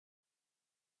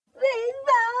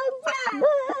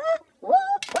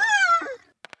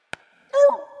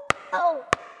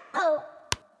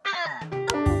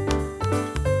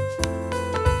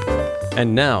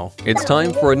And now, it's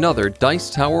time for another Dice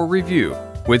Tower review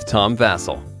with Tom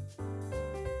Vasel.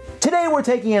 Today we're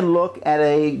taking a look at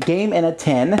a game in a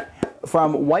tin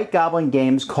from White Goblin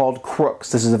Games called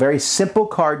Crooks. This is a very simple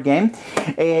card game.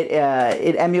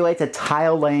 It emulates a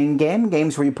tile-laying game,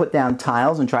 games where you put down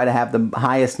tiles and try to have the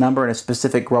highest number in a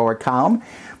specific row or column.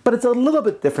 But it's a little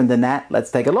bit different than that. Let's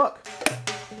take a look.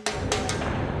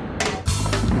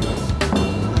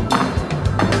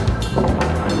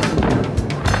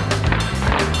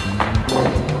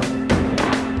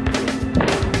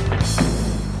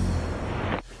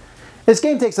 This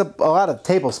game takes up a lot of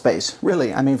table space,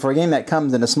 really. I mean, for a game that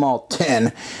comes in a small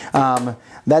tin,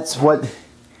 there's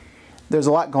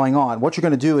a lot going on. What you're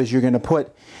going to do is you're going to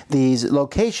put these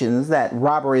locations that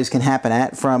robberies can happen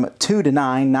at from 2 to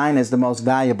 9. 9 is the most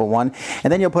valuable one.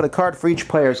 And then you'll put a card for each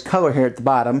player's color here at the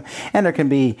bottom, and there can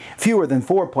be fewer than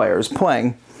 4 players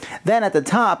playing. Then at the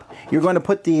top, you're going to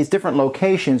put these different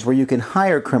locations where you can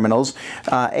hire criminals,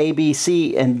 A, B,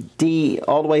 C, and D,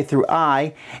 all the way through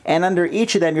I. And under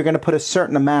each of them, you're going to put a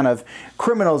certain amount of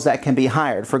criminals that can be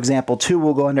hired. For example, 2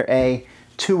 will go under A,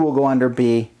 2 will go under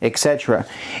B, etc.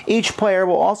 Each player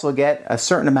will also get a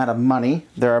certain amount of money.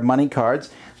 There are money cards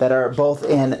that are both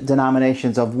in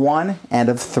denominations of 1 and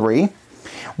of 3.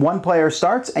 One player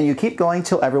starts, and you keep going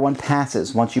till everyone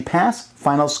passes. Once you pass,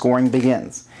 final scoring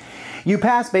begins. You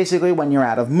pass basically when you're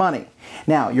out of money.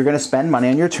 Now, you're going to spend money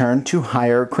on your turn to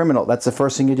hire a criminal. That's the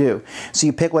first thing you do. So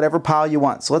you pick whatever pile you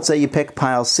want. So let's say you pick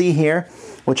pile C here,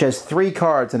 which has 3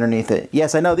 cards underneath it.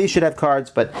 Yes, I know these should have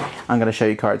cards, but I'm going to show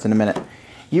you cards in a minute.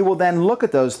 You will then look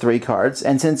at those 3 cards,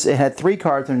 and since it had 3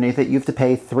 cards underneath it, you have to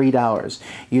pay $3.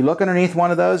 You look underneath one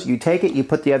of those, you take it, you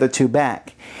put the other 2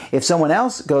 back. If someone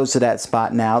else goes to that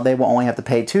spot now, they will only have to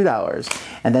pay $2,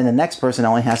 and then the next person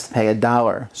only has to pay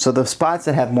 $1. So the spots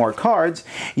that have more cards,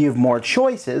 you have more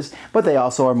choices, but they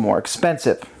also are more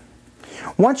expensive.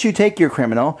 Once you take your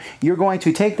criminal, you're going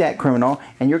to take that criminal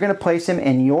and you're going to place him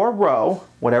in your row,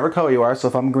 whatever color you are. So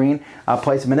if I'm green, I'll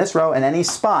place him in this row in any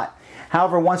spot.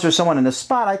 However, once there's someone in the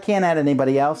spot, I can't add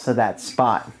anybody else to that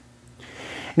spot.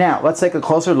 Now, let's take a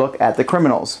closer look at the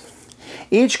criminals.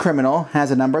 Each criminal has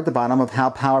a number at the bottom of how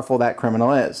powerful that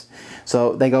criminal is.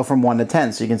 So they go from 1 to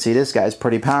 10. So you can see this guy's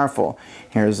pretty powerful.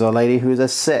 Here's a lady who's a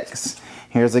 6.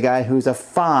 Here's a guy who's a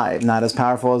 5. Not as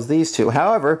powerful as these two.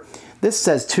 However, this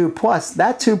says 2 plus.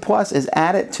 That 2 plus is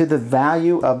added to the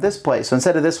value of this place. So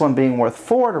instead of this one being worth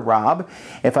 4 to rob,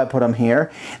 if I put them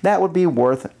here, that would be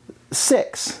worth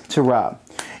 6 to rob.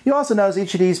 You also notice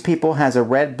each of these people has a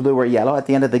red, blue, or yellow. At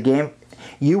the end of the game,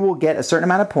 you will get a certain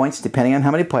amount of points depending on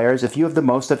how many players if you have the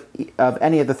most of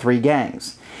any of the 3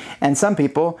 gangs. And some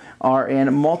people are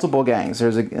in multiple gangs.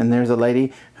 There's a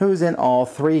lady who's in all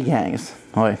 3 gangs.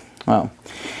 Well,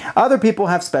 other people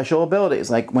have special abilities.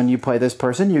 Like when you play this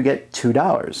person, you get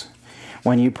 $2.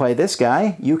 When you play this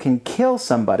guy, you can kill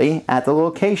somebody at the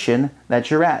location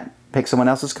that you're at. Pick someone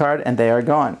else's card and they are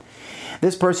gone.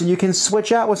 This person you can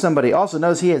switch out with somebody. Also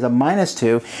notice he has a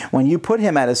 -2. When you put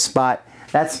him at a spot,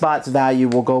 that spot's value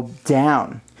will go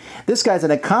down. This guy's an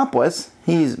accomplice.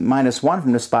 He's -1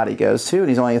 from the spot he goes to, and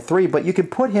he's only a 3, but you can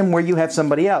put him where you have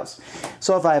somebody else.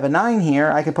 So if I have a 9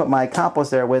 here, I can put my accomplice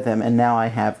there with him, and now I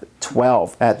have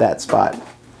 12 at that spot.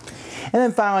 And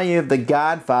then finally you have the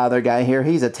Godfather guy here.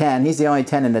 He's a 10. He's the only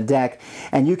 10 in the deck,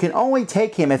 and you can only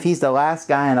take him if he's the last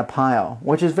guy in a pile,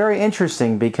 which is very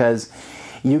interesting because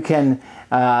you can,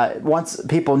 once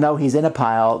people know he's in a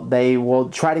pile, they will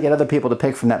try to get other people to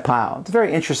pick from that pile. It's a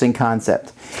very interesting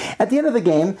concept. At the end of the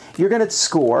game, you're going to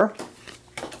score,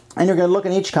 and you're going to look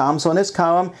in each column. So in this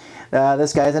column,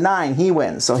 this guy's a 9. He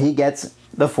wins, so he gets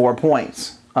the 4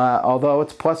 points. Although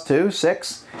it's +2,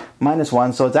 6,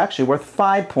 -1, so it's actually worth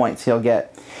 5 points he'll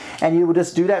get. And you will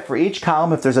just do that for each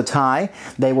column. If there's a tie,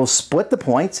 they will split the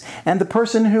points, and the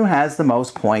person who has the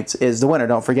most points is the winner.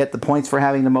 Don't forget the points for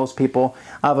having the most people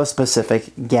of a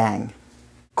specific gang.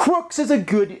 Crooks is a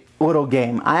good little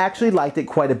game. I actually liked it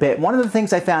quite a bit. One of the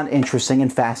things I found interesting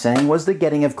and fascinating was the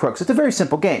getting of crooks. It's a very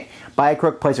simple game. Buy a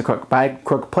crook, place a crook. Buy a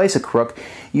crook, place a crook.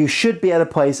 You should be able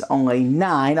to place only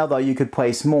 9, although you could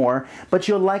place more, but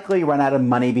you'll likely run out of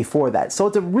money before that. So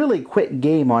it's a really quick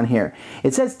game on here.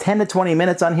 It says 10 to 20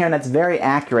 minutes on here, and that's very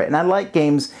accurate. And I like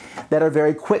games that are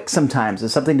very quick sometimes.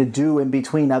 There's something to do in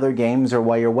between other games or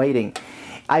while you're waiting.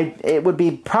 It would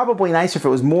be probably nicer if it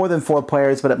was more than 4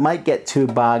 players, but it might get too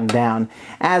bogged down.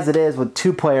 As it is, with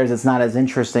 2 players, it's not as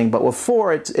interesting, but with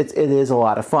 4, it is a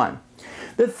lot of fun.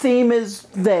 The theme is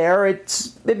there.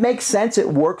 It makes sense. It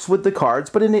works with the cards,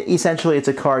 but essentially it's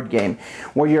a card game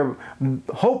where you're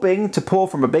hoping to pull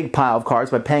from a big pile of cards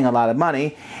by paying a lot of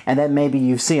money, and then maybe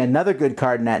you see another good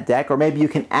card in that deck, or maybe you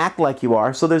can act like you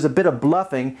are. So there's a bit of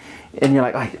bluffing, and you're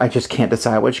like, I just can't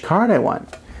decide which card I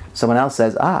want. Someone else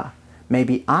says,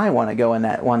 maybe I want to go in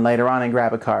that one later on and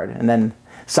grab a card, and then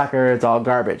sucker, it's all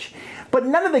garbage. But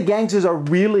none of the gangsters are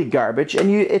really garbage, and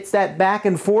it's that back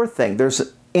and forth thing.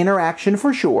 There's interaction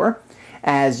for sure,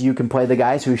 as you can play the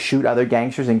guys who shoot other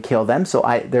gangsters and kill them, so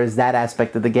there's that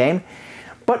aspect of the game.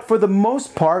 But for the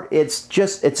most part, it's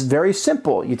very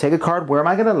simple. You take a card, where am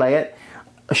I going to lay it?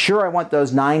 Sure, I want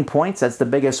those 9 points, that's the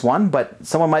biggest one, but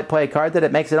someone might play a card that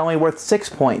it makes it only worth 6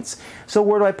 points. So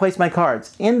where do I place my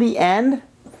cards? In the end,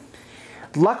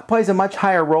 luck plays a much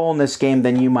higher role in this game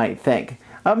than you might think.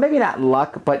 Maybe not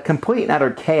luck, but complete and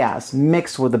utter chaos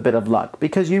mixed with a bit of luck,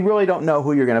 because you really don't know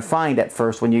who you're going to find at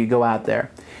first when you go out there.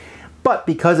 But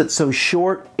because it's so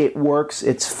short, it works,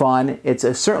 it's fun, it's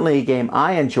certainly a game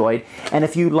I enjoyed, and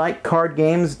if you like card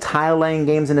games, tile-laying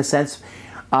games in a sense,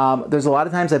 there's a lot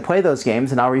of times I play those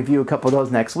games, and I'll review a couple of those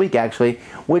next week actually,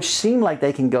 which seem like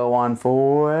they can go on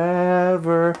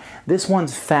forever. This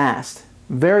one's fast,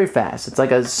 very fast. It's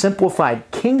like a simplified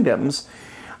Kingdoms,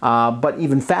 but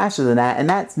even faster than that, and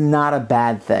that's not a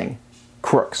bad thing.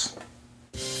 Crooks.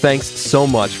 Thanks so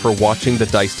much for watching the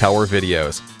Dice Tower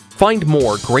videos. Find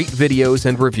more great videos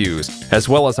and reviews, as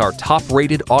well as our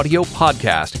top-rated audio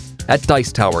podcast at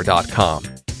Dicetower.com.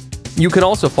 You can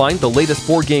also find the latest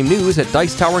board game news at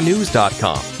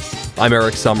Dicetowernews.com. I'm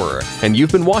Eric Summerer, and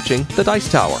you've been watching The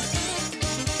Dice Tower.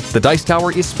 The Dice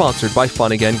Tower is sponsored by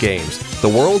Fun Again Games, the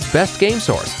world's best game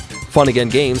source. Fun Again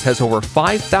Games has over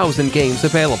 5,000 games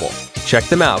available. Check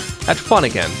them out at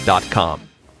funagain.com.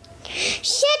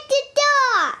 Shut the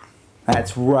door!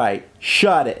 That's right.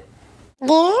 Shut it.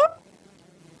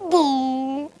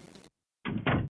 There.